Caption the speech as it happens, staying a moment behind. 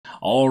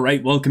All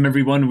right, welcome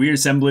everyone. We're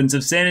Semblance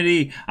of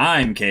Sanity.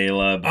 I'm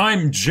Caleb.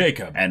 I'm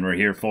Jacob. And we're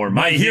here for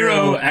My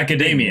Hero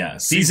Academia,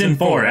 Season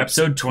 4,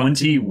 Episode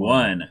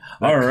 21.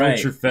 All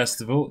right. Culture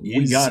Festival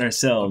we got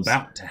ourselves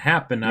about to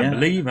happen, I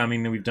believe. I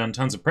mean, we've done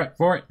tons of prep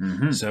for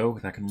it. So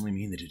that can only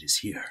mean that it is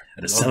here.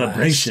 A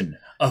celebration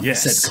of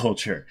said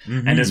culture.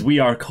 And as we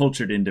are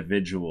cultured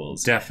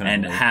individuals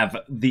and have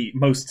the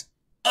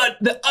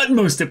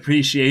utmost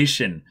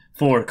appreciation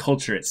for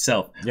culture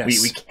itself.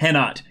 We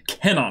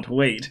cannot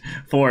wait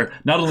for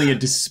not only a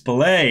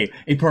display,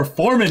 a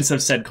performance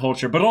of said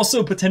culture, but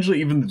also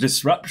potentially even the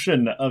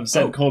disruption of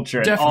said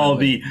culture and all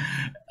the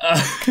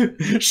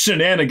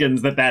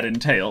shenanigans that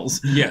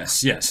entails.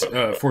 Yes,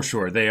 for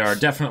sure. They are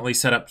definitely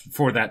set up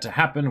for that to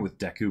happen, with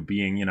Deku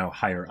being, you know,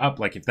 higher up.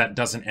 Like, if that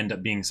doesn't end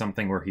up being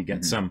something where he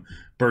gets some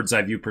bird's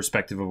eye view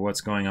perspective of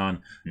what's going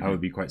on, I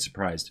would be quite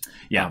surprised.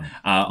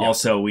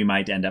 Also, we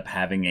might end up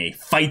having a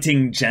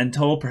fighting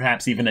gentle,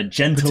 perhaps even a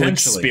gentle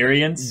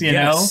experience, you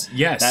know?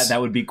 Yes. That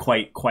would be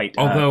quite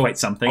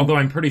something. Although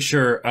I'm pretty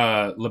sure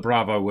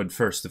Brava would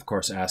first, of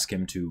course, ask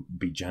him to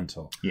be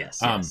gentle. Yes,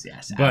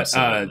 but,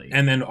 absolutely.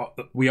 And then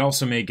we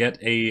also may get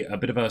a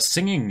bit of a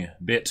singing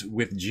bit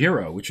with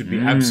Jiro, which would be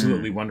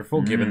absolutely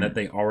wonderful, given that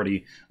they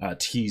already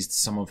teased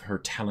some of her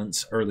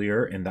talents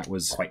earlier, and that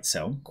was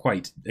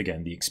quite,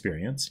 again, the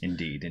experience.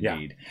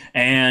 Indeed.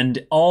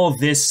 And all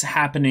this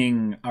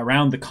happening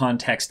around the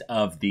context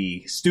of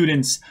the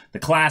students, the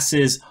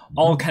classes,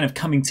 all kind of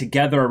coming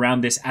together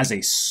around this as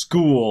a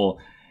school,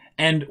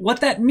 and what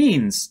that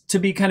means to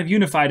be kind of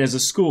unified as a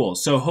school.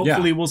 So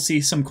hopefully we'll see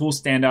some cool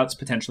standouts,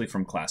 potentially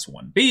from Class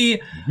 1B,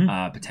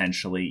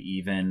 potentially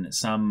even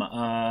some,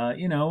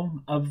 you know,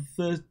 of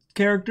the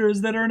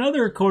characters that are in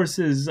other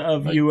courses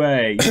of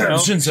UA. You know?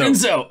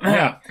 Shinzo.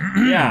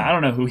 Yeah, I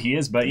don't know who he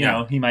is, but, you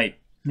know, he might...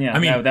 Yeah, I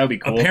mean, that would be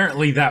cool.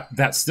 Apparently,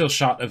 that still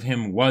shot of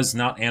him was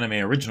not anime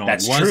original.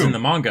 That's it was true. in the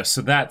manga,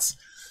 so that's...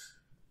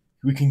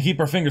 We can keep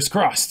our fingers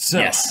crossed. So.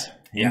 Yes,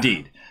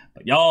 indeed.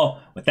 But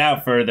y'all,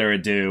 without further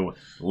ado,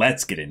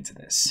 let's get into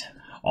this.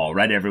 All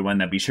right, everyone,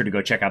 now be sure to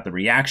go check out the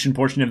reaction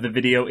portion of the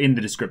video in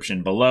the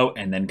description below,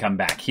 and then come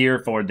back here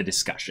for the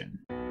discussion.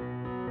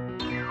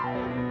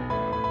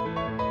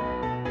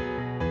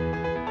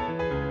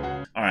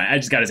 All right, I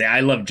just gotta say, I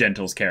love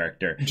Gentle's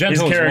character.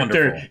 His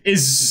character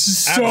is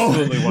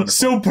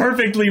so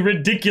perfectly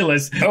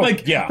ridiculous.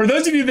 For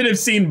those of you that have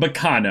seen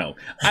Bacano,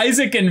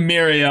 Isaac and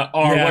Miria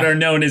are what are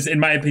known as, in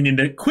my opinion,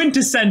 the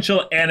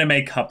quintessential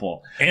anime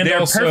couple. And they're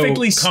also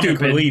perfectly comic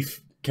stupid.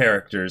 Relief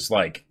characters,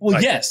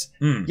 yes.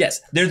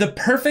 They're the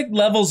perfect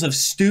levels of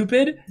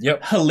stupid,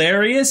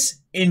 hilarious,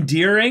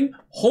 endearing,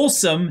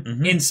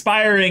 wholesome,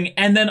 inspiring,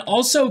 and then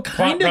also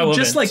kind of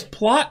just like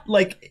plot,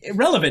 like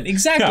relevant.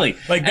 Exactly.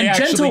 Like they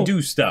actually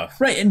do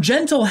stuff. Right, and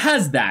Gentle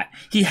has that.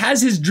 He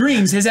has his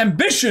dreams, his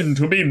ambition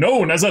to be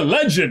known as a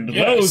legend.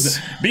 Those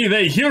be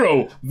they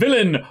hero,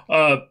 villain,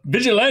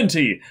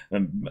 vigilante,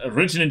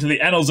 written into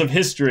the annals of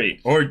history.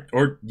 Or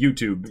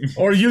YouTube.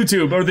 Or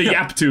YouTube, or the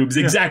YapTubes,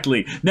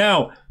 exactly.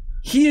 Now,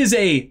 he is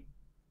a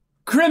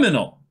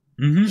criminal.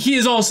 He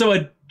is also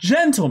a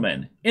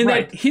gentleman in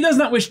that he does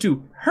not wish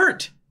to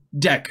hurt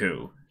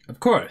Deku. Of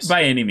course.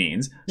 By any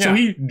means. So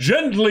he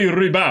gently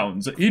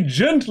rebounds. He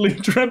gently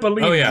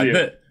trampolines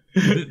you.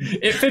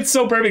 It fits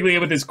so perfectly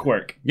with his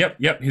quirk.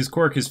 Yep. His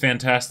quirk is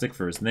fantastic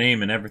for his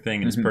name and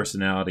everything, and his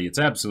personality. It's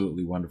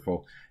absolutely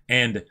wonderful.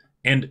 And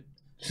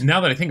now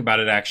that I think about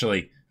it,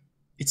 actually,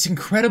 it's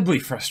incredibly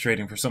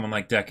frustrating for someone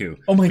like Deku.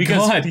 Oh my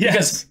god, yes.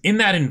 Because in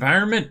that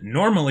environment,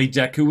 normally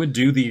Deku would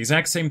do the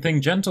exact same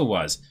thing Gentle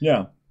was.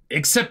 Yeah.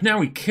 Except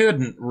now he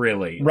couldn't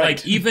really. Right.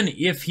 Like, even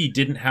if he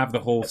didn't have the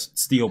whole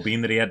steel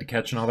beam that he had to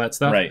catch and all that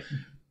stuff. Right.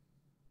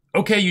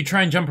 Okay, you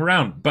try and jump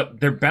around, but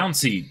they're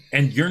bouncy,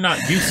 and you're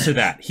not used to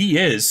that. He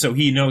is, so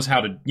he knows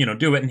how to, you know,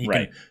 do it, and he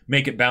can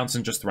make it bounce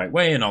in just the right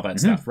way and all that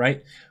stuff,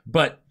 right?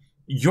 But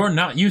you're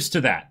not used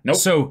to that. Nope.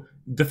 So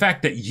the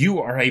fact that you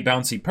are a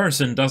bouncy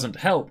person doesn't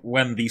help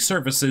when the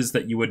surfaces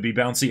that you would be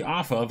bouncy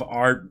off of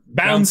are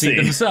bouncy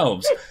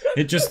themselves.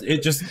 It just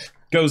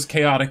goes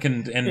chaotic,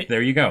 and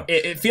there you go.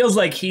 It feels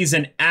like he's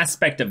an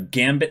aspect of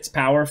Gambit's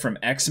power from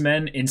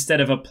X-Men, instead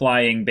of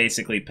applying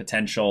basically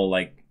potential,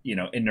 like, you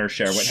know,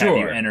 inertia or what have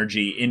you,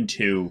 energy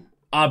into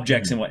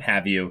objects and what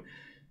have you.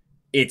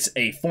 It's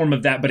a form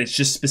of that, but it's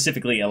just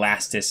specifically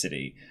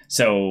elasticity.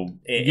 So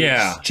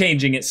it's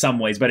changing it some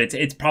ways, but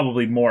it's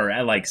probably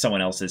more like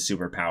someone else's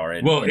superpower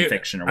in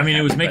fiction or what I mean,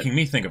 have it was you, making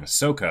me think of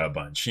Ahsoka a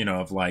bunch, you know,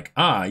 of like,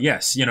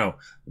 yes, you know,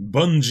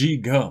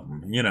 bungee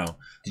gum, you know.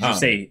 Did you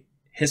say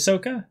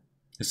Hisoka?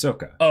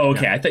 Ahsoka. Oh,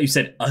 okay. I thought you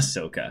said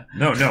Ahsoka.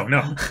 No.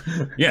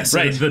 Yes,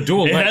 right. The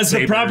dual it has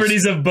the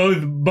properties of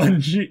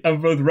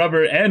both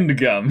rubber and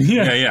gum.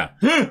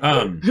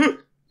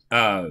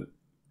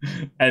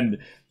 And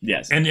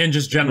yes, and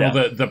just general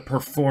the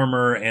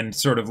performer and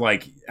sort of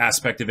like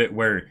aspect of it,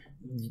 where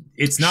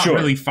it's not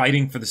really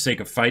fighting for the sake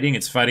of fighting;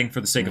 it's fighting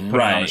for the sake of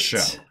putting on a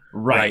show.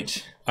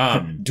 Right.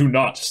 Do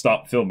not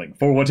stop filming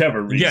for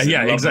whatever reason.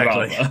 Yeah,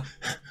 exactly.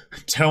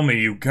 Tell me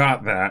you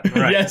got that.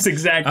 Right. Yes,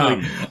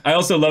 exactly. I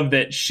also love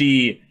that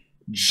she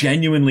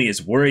genuinely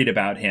is worried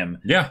about him.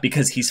 Yeah.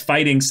 Because he's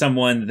fighting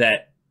someone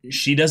that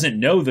she doesn't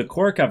know the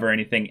quirk of or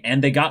anything,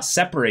 and they got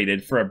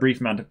separated for a brief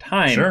amount of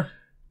time. Sure.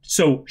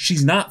 So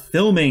she's not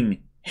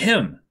filming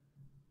him.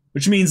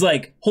 Which means,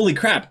 like, holy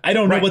crap, I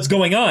don't know what's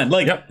going on.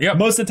 Like,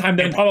 most of the time,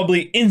 they're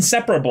probably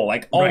inseparable,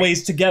 like,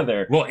 always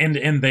together. Well,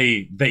 and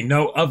they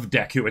know of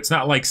Deku. It's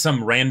not like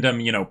some random,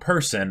 you know,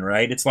 person,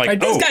 right? It's like,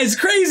 this guy's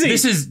crazy.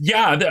 This is,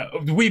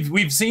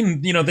 we've seen,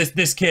 you know,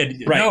 this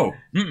kid. Right. No.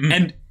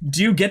 And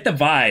do you get the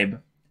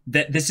vibe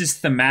that this is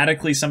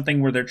thematically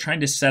something where they're trying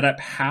to set up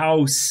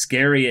how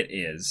scary it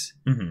is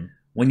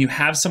when you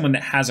have someone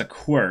that has a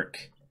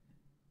quirk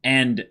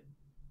and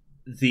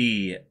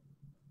the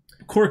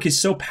quirk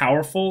is so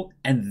powerful,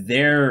 and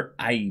their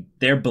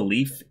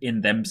belief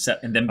in them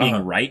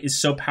being right is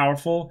so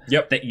powerful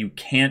that you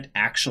can't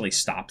actually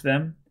stop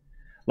them.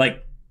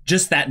 Like,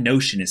 just that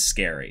notion is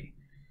scary.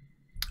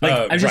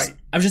 Like, I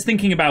was just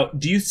thinking about,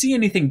 do you see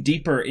anything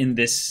deeper in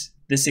this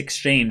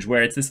exchange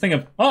where it's this thing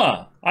of,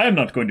 I am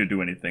not going to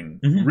do anything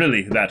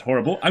really that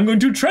horrible. I'm going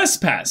to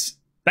trespass.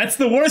 That's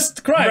the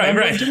worst crime I'm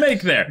going to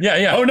make there.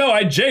 Yeah. Oh no,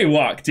 I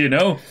jaywalked, you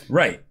know?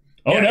 Right.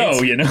 Oh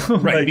no, you know?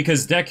 Right, like,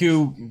 because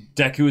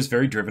Deku is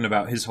very driven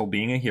about his whole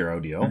being a hero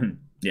deal.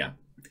 Yeah.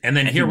 And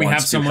then here we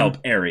have someone to help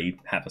Eri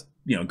have a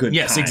good time.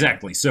 Yes,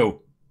 exactly.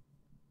 So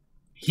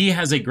he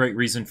has a great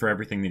reason for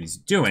everything that he's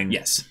doing.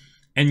 Yes.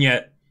 And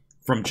yet,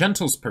 from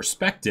Gentle's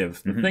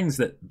perspective, the things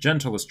that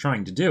Gentle is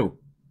trying to do,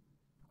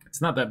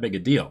 it's not that big a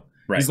deal.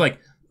 Right. He's like,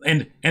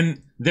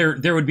 and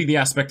there would be the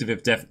aspect of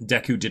if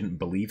Deku didn't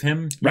believe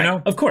him, you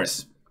know? Of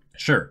course.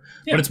 Sure.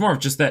 Yeah. But it's more of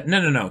just that,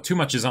 no, too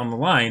much is on the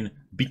line.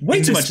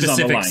 Way too much is on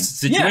the line.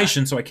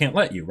 Situation, so I can't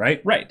let you,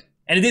 right? Right.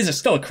 And it is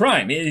still a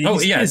crime.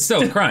 It's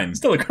still a crime.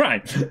 Still a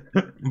crime.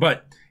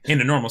 But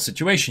in a normal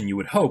situation, you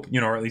would hope, you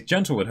know, or at least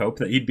Gentle would hope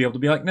that he'd be able to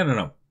be like,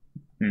 no.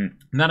 I'm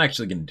not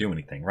actually going to do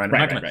anything, right? I'm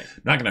not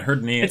going to hurt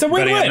anybody. It's a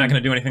win-win. I'm not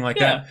going to do anything like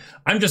that.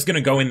 I'm just going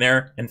to go in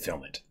there and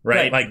film it,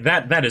 right? Like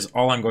that is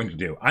all I'm going to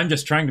do. I'm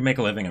just trying to make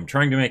a living. I'm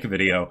trying to make a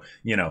video,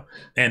 you know.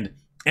 And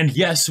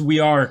yes, we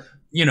are,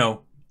 you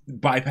know,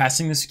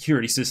 bypassing the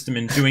security system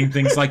and doing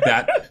things like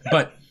that,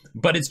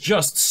 but it's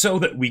just so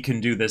that we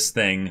can do this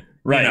thing.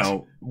 Right. You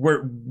know,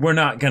 we're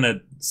not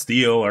gonna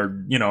steal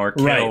or, you know, or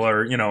kill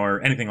or, you know,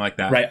 or anything like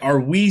that. Right. Are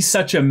we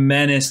such a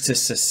menace to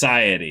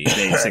society,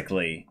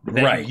 basically,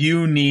 that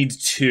you need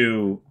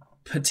to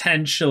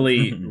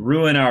potentially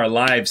ruin our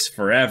lives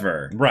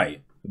forever?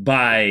 Right.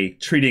 By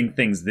treating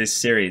things this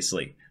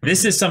seriously.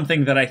 This is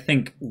something that I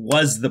think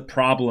was the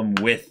problem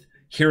with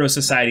Hero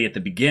Society at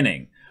the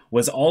beginning,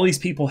 was all these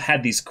people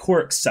had these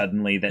quirks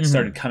suddenly that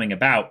started coming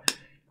about.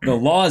 The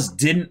laws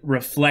didn't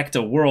reflect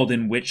a world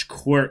in which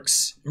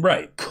quirks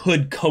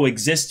could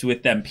coexist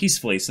with them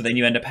peacefully. So then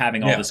you end up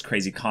having all this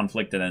crazy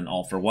conflict, and then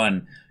All for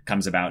One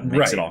comes about and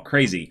makes it all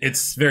crazy.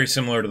 It's very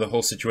similar to the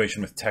whole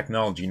situation with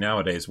technology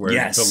nowadays, where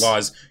the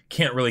laws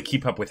can't really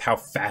keep up with how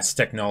fast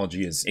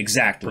technology is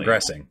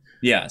progressing.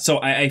 Yeah,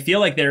 so I feel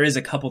like there is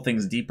a couple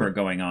things deeper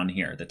going on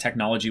here. The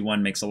technology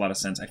one makes a lot of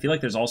sense. I feel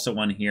like there's also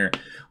one here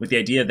with the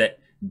idea that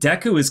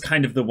Deku is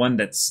kind of the one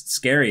that's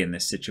scary in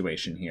this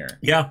situation here.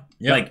 Yeah.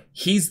 Like,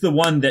 he's the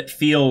one that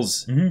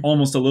feels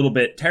almost a little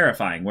bit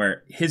terrifying,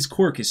 where his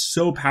quirk is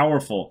so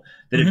powerful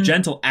that if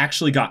Gentle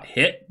actually got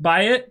hit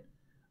by it,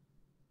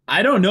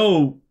 I don't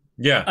know.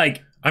 Yeah.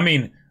 Like, I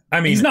mean,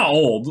 he's not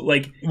old.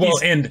 Like,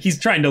 he's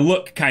trying to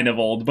look kind of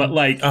old, but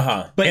like,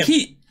 but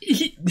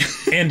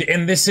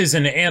and this is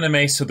an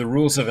anime, so the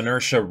rules of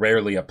inertia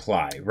rarely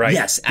apply, right?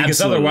 Yes, absolutely.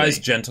 Because otherwise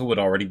Gentle would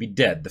already be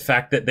dead. The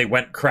fact that they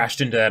crashed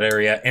into that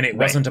area and it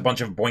wasn't a bunch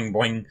of boing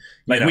boing,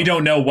 like, we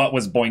don't know what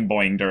was boing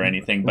boinged or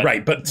anything,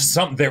 but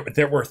but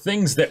there were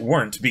things that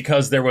weren't,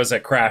 because there was a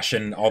crash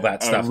and all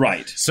that stuff.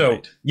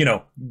 So you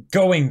know,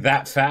 going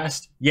that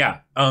fast,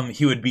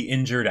 he would be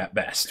injured at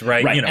best,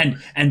 right? You know.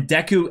 And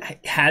Deku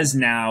has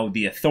now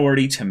the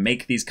authority to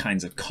make these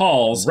kinds of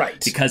calls,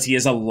 because he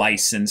is a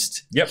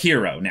licensed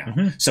hero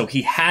now. So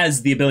he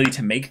has the ability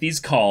to make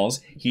these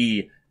calls.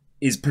 He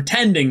is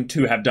pretending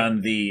to have done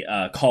the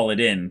call it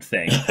in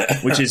thing,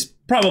 which is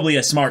probably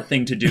a smart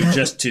thing to do,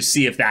 just to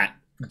see if that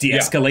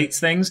de-escalates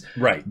things.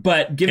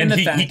 But given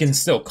the fact he can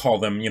still call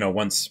them, you know,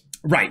 once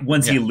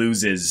he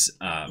loses,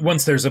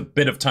 once there's a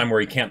bit of time where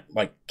he can't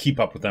like keep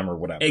up with them or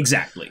whatever.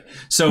 Exactly.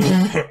 So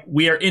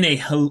we are in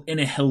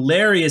a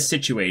hilarious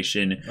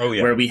situation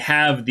where we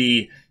have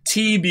the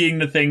tea being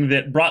the thing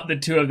that brought the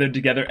two of them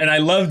together, and I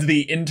loved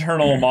the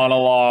internal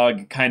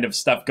monologue kind of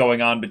stuff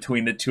going on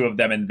between the two of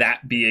them, and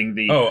that being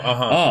the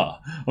oh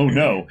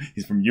no,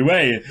 he's from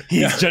UA,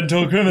 he's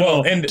gentle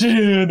criminal, and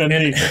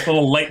the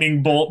little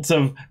lightning bolts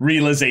of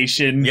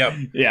realization.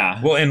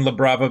 Well, and La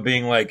Brava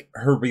being like,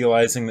 her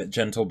realizing that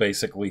Gentle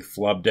basically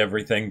flubbed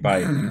everything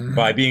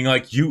by being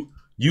like, you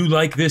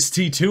like this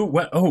tea too?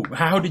 What? Oh,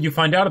 how did you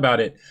find out about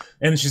it?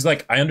 And she's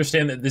like, I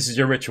understand that this is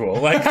your ritual.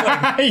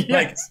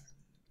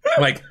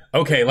 Like,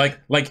 okay,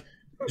 like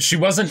she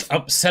wasn't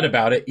upset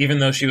about it, even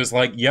though she was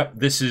like, yep,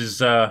 this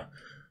is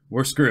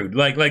we're screwed.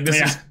 Like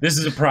this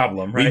is a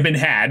problem, right? We've been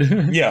had.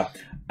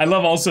 I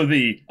love also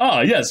the,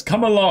 oh, yes,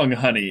 come along,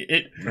 honey.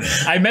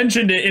 I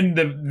mentioned it in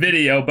the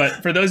video,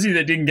 but for those of you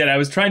that didn't get it, I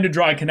was trying to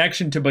draw a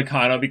connection to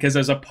Bacano because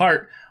there's a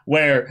part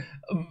where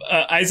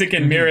Isaac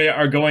and Miria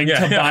are going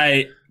to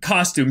buy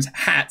costumes,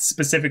 hats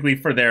specifically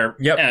for their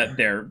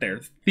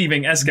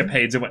thieving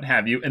escapades and what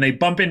have you, and they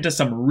bump into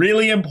some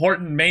really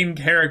important main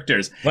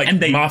characters, like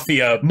and they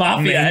mafia,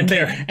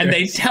 and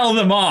they tell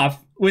them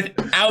off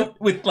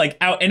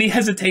without any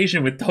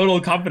hesitation, with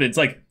total confidence,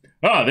 like,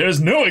 oh, there's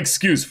no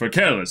excuse for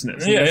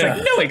carelessness. It's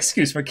like, no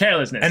excuse for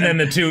carelessness. And then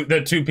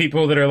the two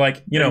people that are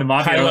like, you know,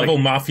 high level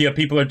mafia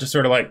people are just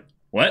sort of like,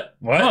 what?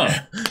 Huh.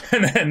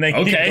 And then they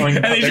keep going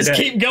and they just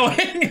keep going.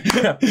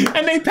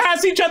 And they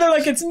pass each other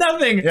like it's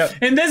nothing. Yep.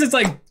 And this is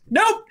like,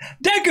 nope,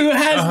 Deku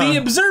has the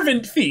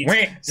observant feat.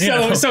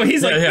 So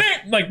he's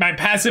like my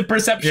passive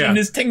perception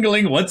is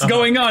tingling. What's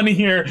going on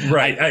here?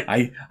 Right.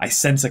 I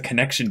sense a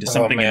connection to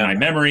something in my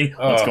memory.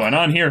 What's going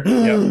on here?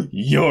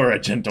 You're a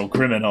gentle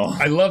criminal.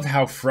 I love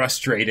how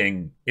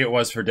frustrating it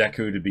was for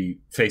Deku to be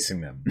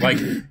facing them. Like,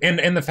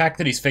 and the fact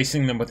that he's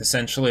facing them with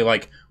essentially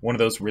like one of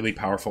those really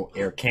powerful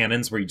air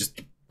cannons where you just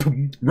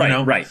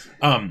Right.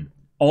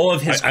 All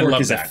of his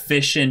quirk is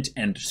efficient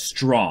and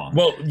strong.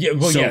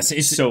 Yes,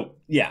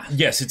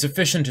 it's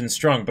efficient and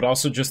strong, but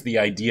also just the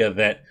idea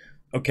that,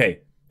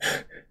 okay,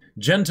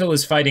 Gentle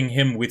is fighting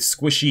him with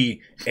squishy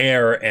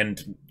air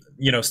and,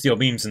 you know, steel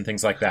beams and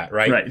things like that,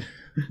 right? Right.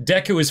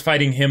 Deku is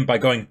fighting him by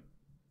going,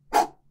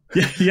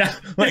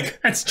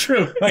 like that's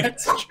true.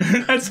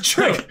 That's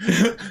true.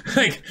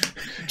 Like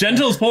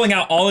Gentle's pulling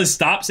out all his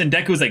stops, and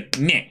Deku's like,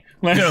 meh.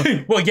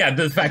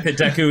 The fact that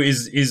Deku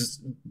is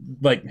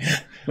like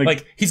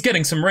he's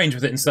getting some range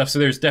with it and stuff, so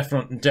there's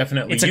definitely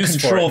it's a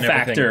control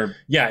factor.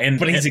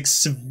 But he's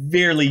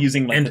severely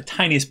using the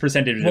tiniest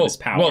percentage of his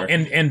power. Well,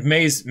 and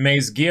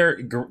May's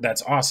gear,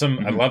 that's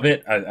awesome. I love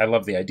it. I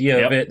love the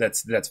idea of it.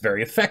 That's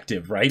very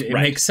effective, right? It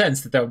makes sense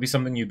that would be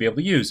something you'd be able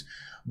to use.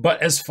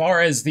 But as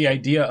far as the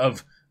idea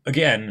of,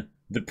 again,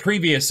 the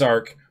previous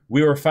arc,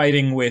 we were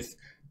fighting with,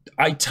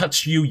 I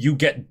touch you, you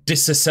get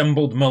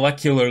disassembled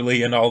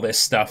molecularly and all this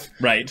stuff.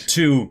 Right.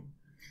 To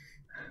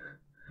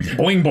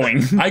boing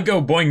boing. I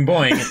go boing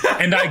boing,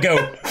 and I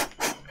go,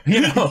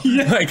 you know,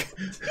 like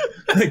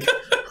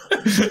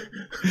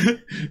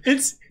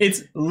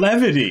it's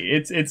levity.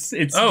 It's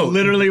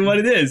literally what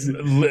it is.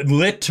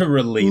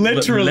 Literally.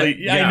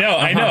 I know.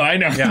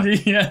 Yeah.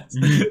 Yes.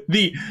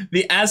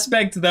 The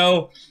aspect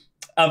though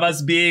of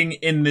us being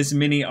in this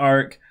mini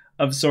arc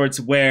of sorts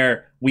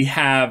where we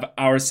have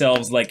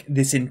ourselves like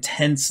this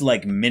intense,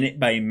 like minute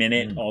by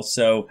minute,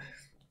 also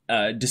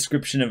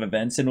description of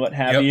events and what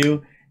have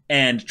you,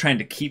 and trying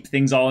to keep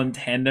things all in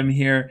tandem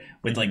here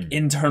with like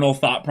internal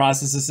thought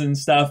processes and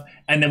stuff.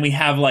 And then we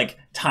have like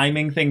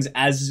timing things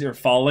as you're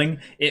falling.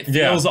 It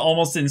feels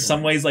almost in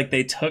some ways like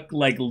they took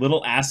like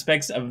little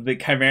aspects of the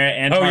Chimera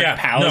Antark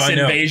Palace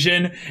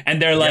invasion,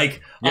 and they're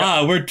like,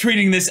 we're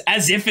treating this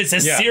as if it's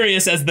as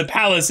serious as the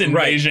Palace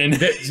invasion.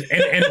 Right.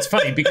 And it's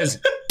funny because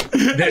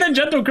and then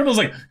Gentle Criminal's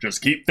like,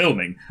 just keep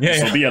filming.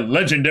 This will be a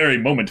legendary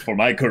moment for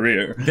my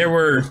career. There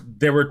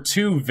were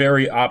two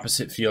very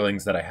opposite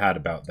feelings that I had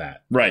about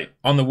that. Right.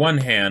 On the one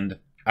hand,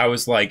 I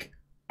was like,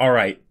 all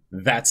right,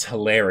 that's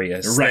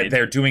hilarious. Right. That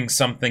they're doing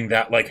something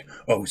that like,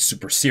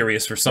 super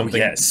serious for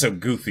something so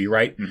goofy,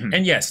 right?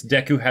 And yes,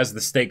 Deku has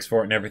the stakes for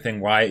it and everything,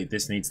 why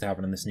this needs to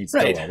happen and this needs to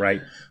go well,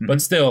 right? But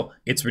still,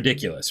 it's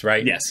ridiculous,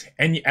 right? Yes.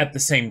 And at the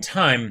same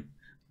time,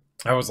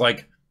 I was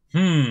like,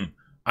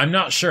 I'm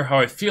not sure how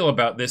I feel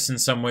about this in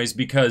some ways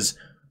because,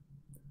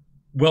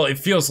 well, it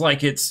feels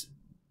like it's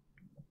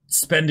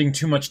spending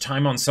too much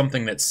time on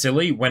something that's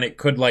silly when it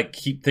could like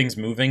keep things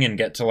moving and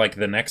get to like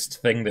the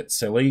next thing that's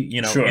silly,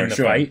 you know, in the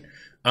fight.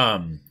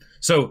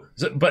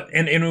 But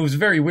it was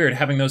very weird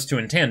having those two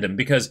in tandem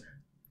because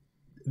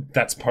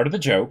that's part of the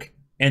joke,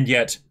 and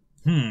yet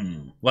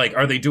like,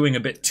 are they doing a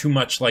bit too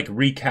much like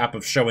recap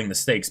of showing the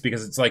stakes?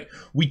 Because it's like,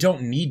 we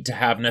don't need to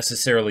have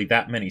necessarily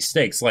that many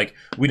stakes. Like,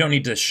 we don't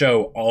need to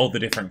show all the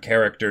different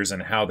characters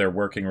and how they're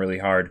working really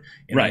hard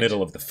in the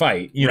middle of the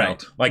fight. You know,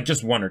 like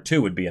just one or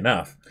two would be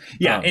enough.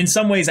 Yeah, in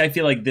some ways, I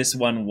feel like this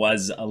one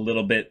was a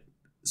little bit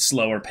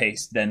slower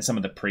paced than some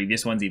of the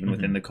previous ones, even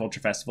within the Culture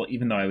Festival,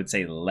 even though I would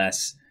say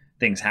less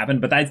things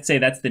happen. But I'd say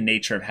that's the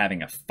nature of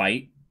having a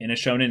fight in a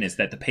shonen, is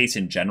that the pace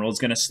in general is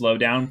going to slow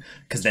down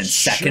because then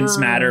seconds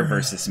matter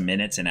versus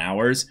minutes and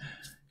hours,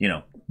 you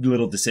know,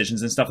 little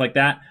decisions and stuff like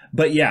that.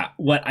 But yeah,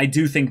 what I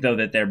do think though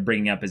that they're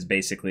bringing up is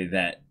basically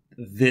that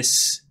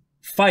this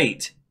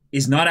fight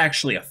is not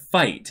actually a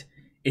fight.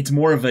 It's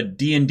more of a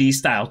D&D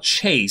style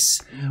chase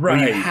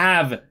where you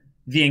have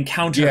the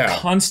encounter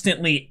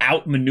constantly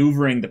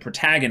outmaneuvering the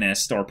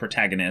protagonist or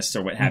protagonists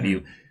or what have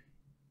you.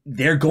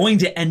 They're going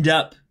to end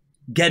up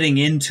getting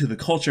into the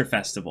Culture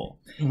Festival.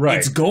 Right.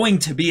 It's going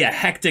to be a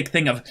hectic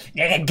thing of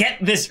get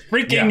this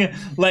freaking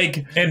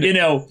like, and, you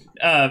know,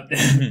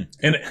 and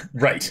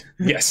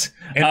yes,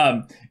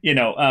 and, you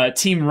know,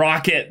 Team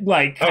Rocket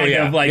like kind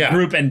of like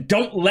group, and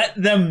don't let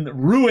them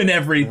ruin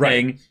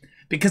everything.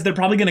 because they're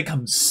probably going to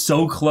come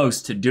so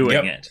close to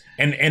doing it.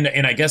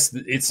 And I guess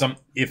it's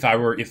if I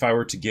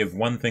were to give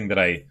one thing that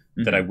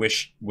I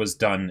wish was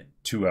done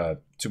to a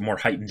more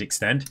heightened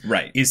extent,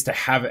 is to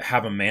have it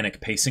have a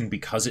manic pacing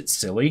because it's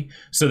silly,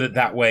 so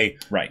that way,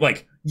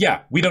 like,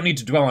 yeah, we don't need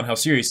to dwell on how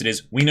serious it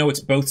is. We know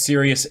it's both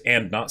serious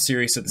and not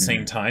serious at the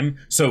same time.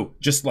 So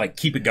just like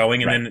keep it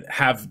going and then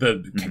have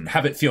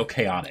it feel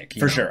chaotic.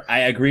 For sure. I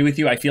agree with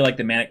you. I feel like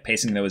the manic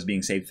pacing though is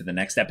being saved for the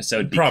next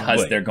episode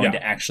because they're going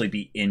to actually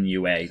be in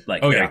UA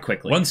very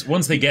quickly.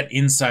 Once they get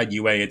inside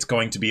UA, it's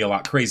going to be a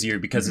lot crazier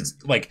because it's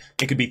like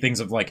it could be things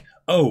of like,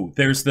 oh,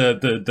 there's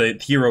the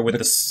hero with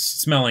the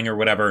smelling or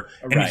whatever,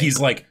 and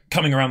he's like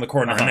coming around the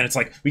corner, and then it's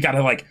like we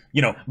gotta like,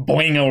 you know,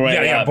 boing away,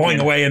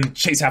 boing away and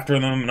chase after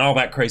them and all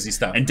that crazy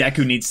stuff. And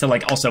Deku needs to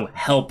like also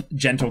help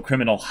Gentle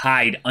Criminal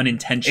hide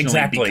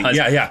unintentionally.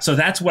 Because, so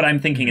that's what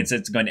I'm thinking it's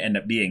going to end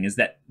up being, is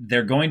that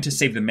they're going to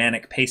save the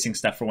manic pacing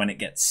stuff for when it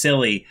gets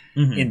silly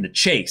in the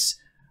chase.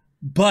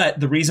 But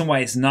the reason why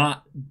it's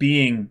not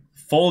being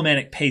full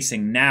manic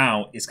pacing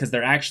now is because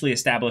they're actually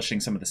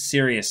establishing some of the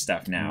serious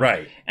stuff now.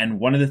 Right. And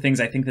one of the things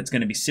I think that's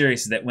going to be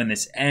serious is that when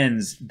this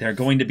ends, they're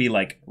going to be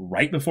like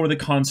right before the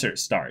concert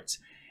starts.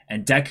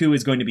 And Deku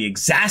is going to be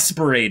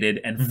exasperated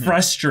and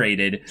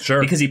frustrated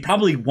because he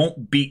probably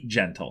won't beat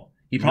Gentle.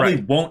 He probably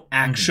won't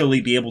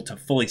actually be able to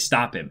fully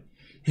stop him.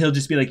 He'll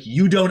just be like,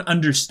 you don't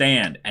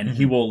understand. And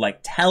he will like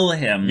tell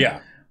him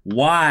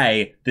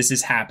why this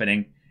is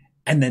happening.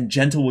 And then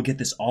Gentle will get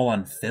this all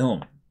on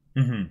film.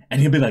 And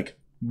he'll be like,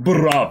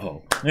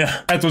 bravo.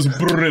 Yeah. That was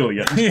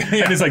brilliant. And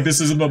it's like,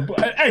 this is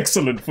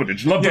excellent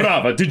footage. La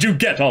Brava. Did you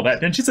get all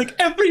that? And she's like,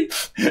 every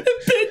bit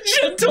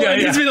Gentle.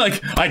 And he's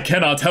like, I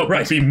cannot help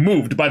but be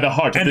moved by the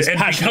heart of this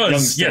passionate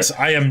youngster. Yes,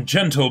 I am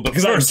gentle, but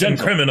first and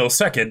criminal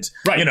second.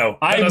 You know,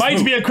 I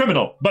might be a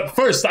criminal, but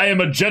first I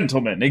am a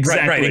gentleman.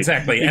 Exactly. Right,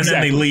 exactly. And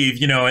then they leave,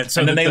 you know. And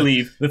then they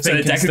leave so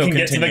that Deku can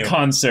get to the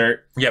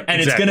concert.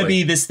 And it's going to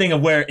be this thing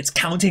of where it's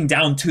counting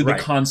down to the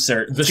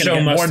concert. The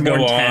show must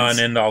go on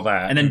and all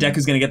that. And then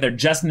Deku's going to get there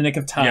just in the nick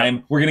of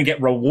time. We're going to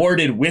get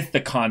rewarded with the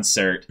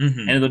concert.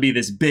 And it'll be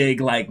this big,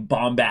 like,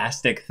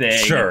 bombastic thing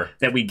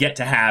that we get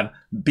to have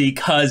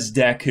because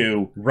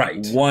Deku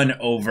won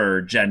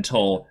over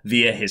Gentle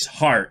via his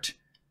heart.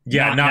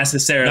 Not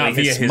necessarily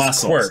via his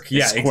muscles. Quirk.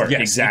 His quirk,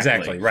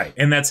 Exactly. Right.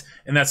 And that's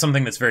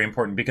something that's very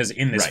important because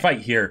in this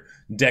fight here,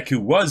 Deku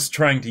was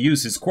trying to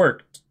use his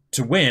quirk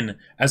to win,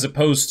 as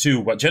opposed to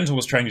what Gentle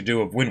was trying to do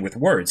of win with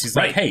words. He's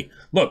like, hey,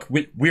 look,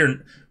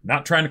 we're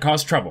not trying to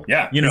cause trouble.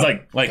 You know,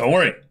 he's like, don't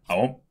worry, I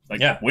won't.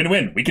 Like,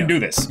 win-win. We can do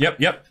this.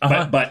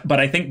 But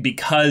I think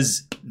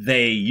because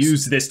they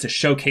use this to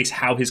showcase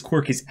how his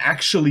quirk is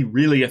actually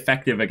really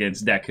effective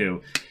against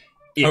Deku,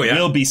 it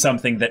will be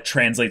something that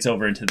translates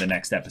over into the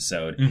next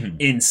episode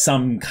in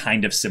some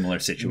kind of similar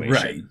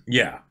situation.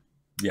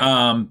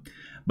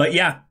 But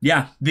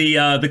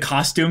the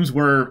costumes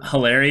were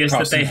hilarious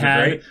that they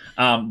had.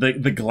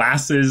 The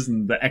glasses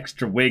and the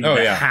extra wig,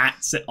 the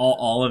hats,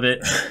 all of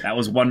it. That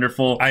was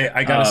wonderful.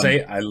 I gotta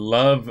say, I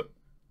love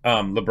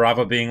La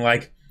Brava being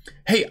like,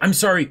 hey, I'm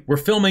sorry, we're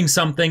filming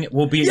something.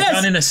 We'll be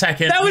done in a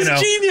second. That was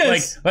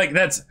genius. Like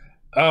that's,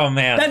 oh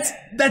man.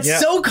 That's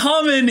so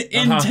common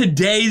in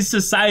today's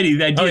society.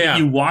 The idea that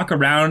you walk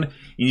around and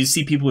you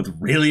see people with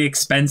really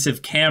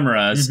expensive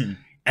cameras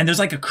and there's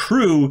like a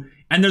crew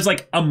and there's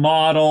like a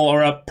model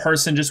or a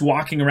person just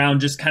walking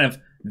around, just kind of,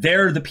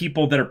 they're the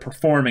people that are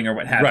performing or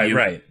what have you.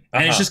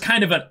 And it's just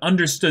kind of an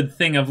understood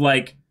thing of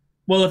like,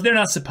 well, if they're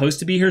not supposed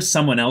to be here,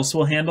 someone else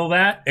will handle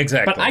that.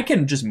 Exactly. But I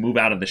can just move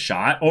out of the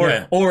shot,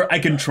 or I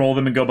control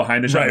them and go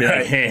behind the shot and be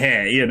like,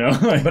 hey, you know.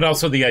 But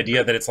also the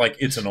idea that it's like,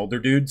 it's an older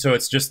dude, so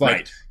it's just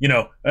like, you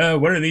know,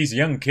 what are these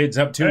young kids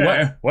up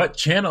to? What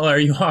channel are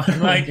you on?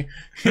 Like,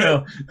 you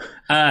know.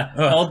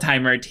 Old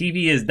timer,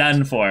 TV is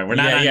done for. We're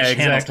not on channels.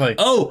 Exactly.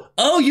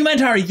 Oh, you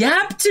meant our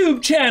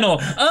YapTube channel.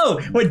 Oh,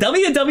 we're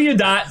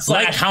www.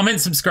 Like, comment,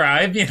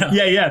 subscribe, you know.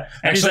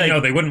 Actually, no,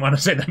 they wouldn't want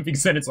to say that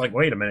because then it's like,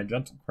 wait a minute,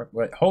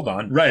 wait, hold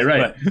on. Right.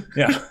 But,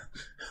 yeah.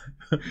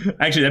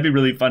 Actually, that'd be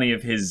really funny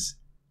if his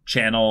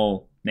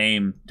channel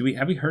name.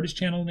 Have we heard his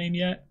channel name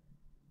yet?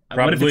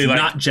 Probably. What if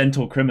it's not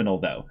Gentle Criminal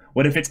though?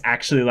 What if it's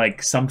actually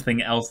like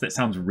something else that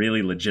sounds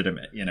really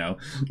legitimate? You know,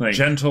 like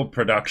Gentle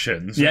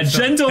Productions. Yeah,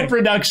 Gentle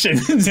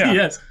Productions.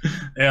 Yes.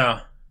 Yeah.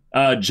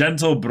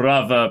 Gentle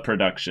Brava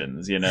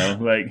Productions. You know,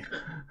 like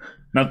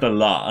not the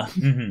law.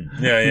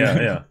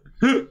 Yeah.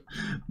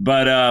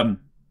 But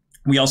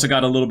we also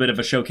got a little bit of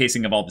a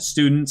showcasing of all the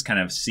students, kind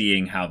of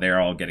seeing how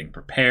they're all getting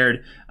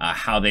prepared,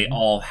 how they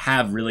all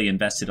have really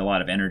invested a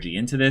lot of energy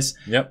into this.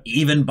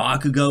 Even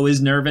Bakugo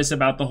is nervous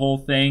about the whole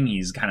thing.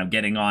 He's kind of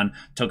getting on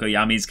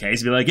Tokoyami's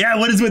case, be like, yeah,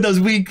 what is with those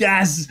weak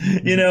ass,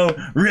 you know,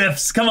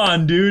 riffs? Come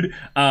on, dude.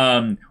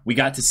 We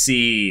got to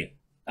see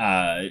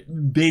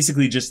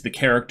basically just the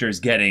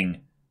characters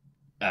getting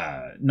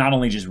not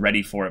only just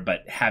ready for it,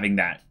 but having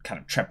that kind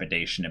of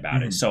trepidation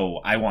about it.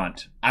 So I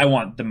want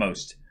the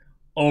most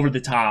over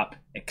the top,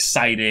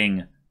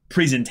 exciting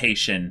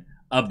presentation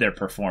of their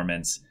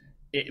performance.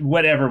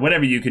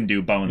 Whatever you can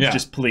do, Bones,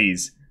 just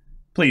please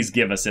please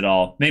give us it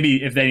all.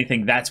 Maybe, if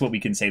anything, that's what we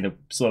can say the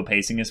slow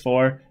pacing is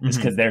for, is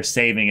because they're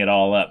saving it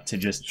all up to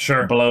just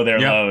blow their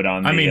load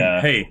on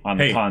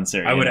the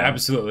concert. I would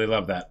absolutely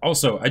love that.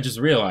 Also, I just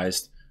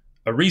realized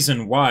a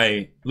reason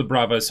why La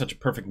Brava is such a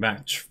perfect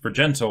match for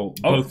Gentle,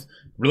 both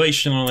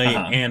relationally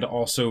and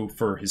also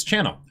for his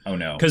channel. Oh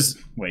no! Because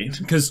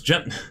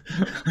Gentle,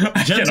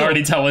 I can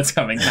already tell what's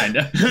coming. Kind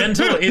of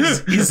Gentle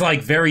is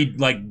like very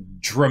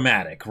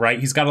dramatic, right?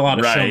 He's got a lot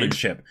of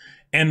showmanship,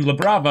 and La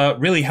Brava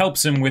really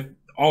helps him with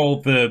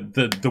all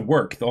the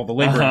work, all the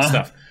labor and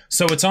stuff.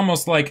 So it's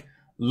almost like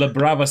La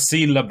Brava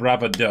si, La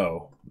Brava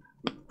do.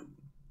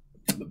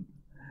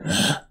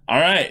 All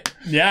right.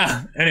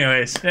 Yeah.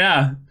 Anyways.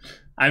 Yeah.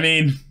 I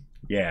mean.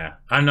 Yeah.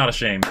 I'm not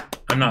ashamed.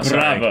 I'm not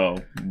Bravo.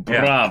 sorry.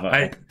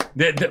 Bravo.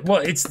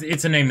 Well,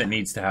 it's a name that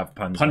needs to have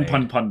puns.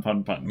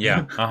 Pun.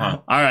 Yeah.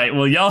 All right.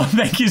 Well, y'all,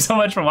 thank you so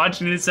much for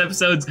watching this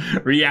episode's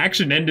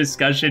reaction and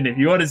discussion. If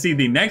you want to see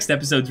the next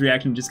episode's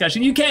reaction and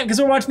discussion, you can,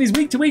 because we're watching these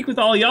week to week with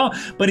all y'all.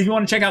 But if you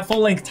want to check out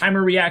full-length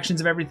timer reactions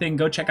of everything,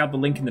 go check out the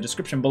link in the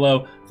description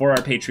below for our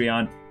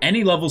Patreon.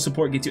 Any level of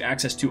support gets you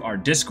access to our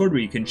Discord, where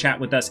you can chat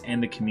with us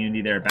and the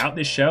community there about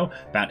this show,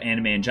 about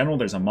anime in general.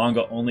 There's a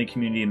manga-only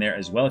community in there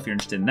as well if you're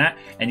interested in that.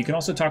 And you can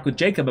also talk with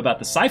Jacob about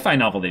the sci-fi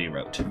novel that he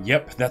wrote.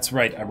 Yep, that's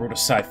right. I wrote a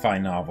sci-fi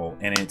novel,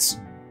 and it's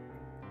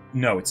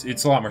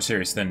a lot more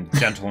serious than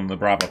Gentle and La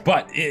Brava.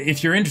 But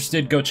if you're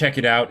interested, go check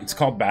it out. It's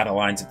called Battle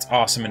Lines. It's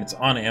awesome, and it's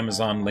on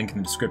Amazon. Link in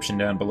the description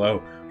down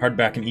below.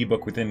 Hardback and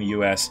ebook within the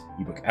US,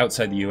 ebook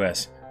outside the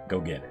US. Go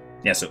get it.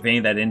 Yeah, so if any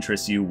of that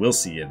interests you, we'll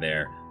see you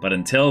there. But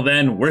until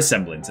then, we're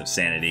Semblance of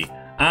Sanity.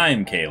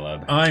 I'm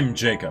Caleb. I'm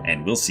Jacob.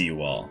 And we'll see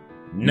you all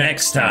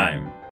next time.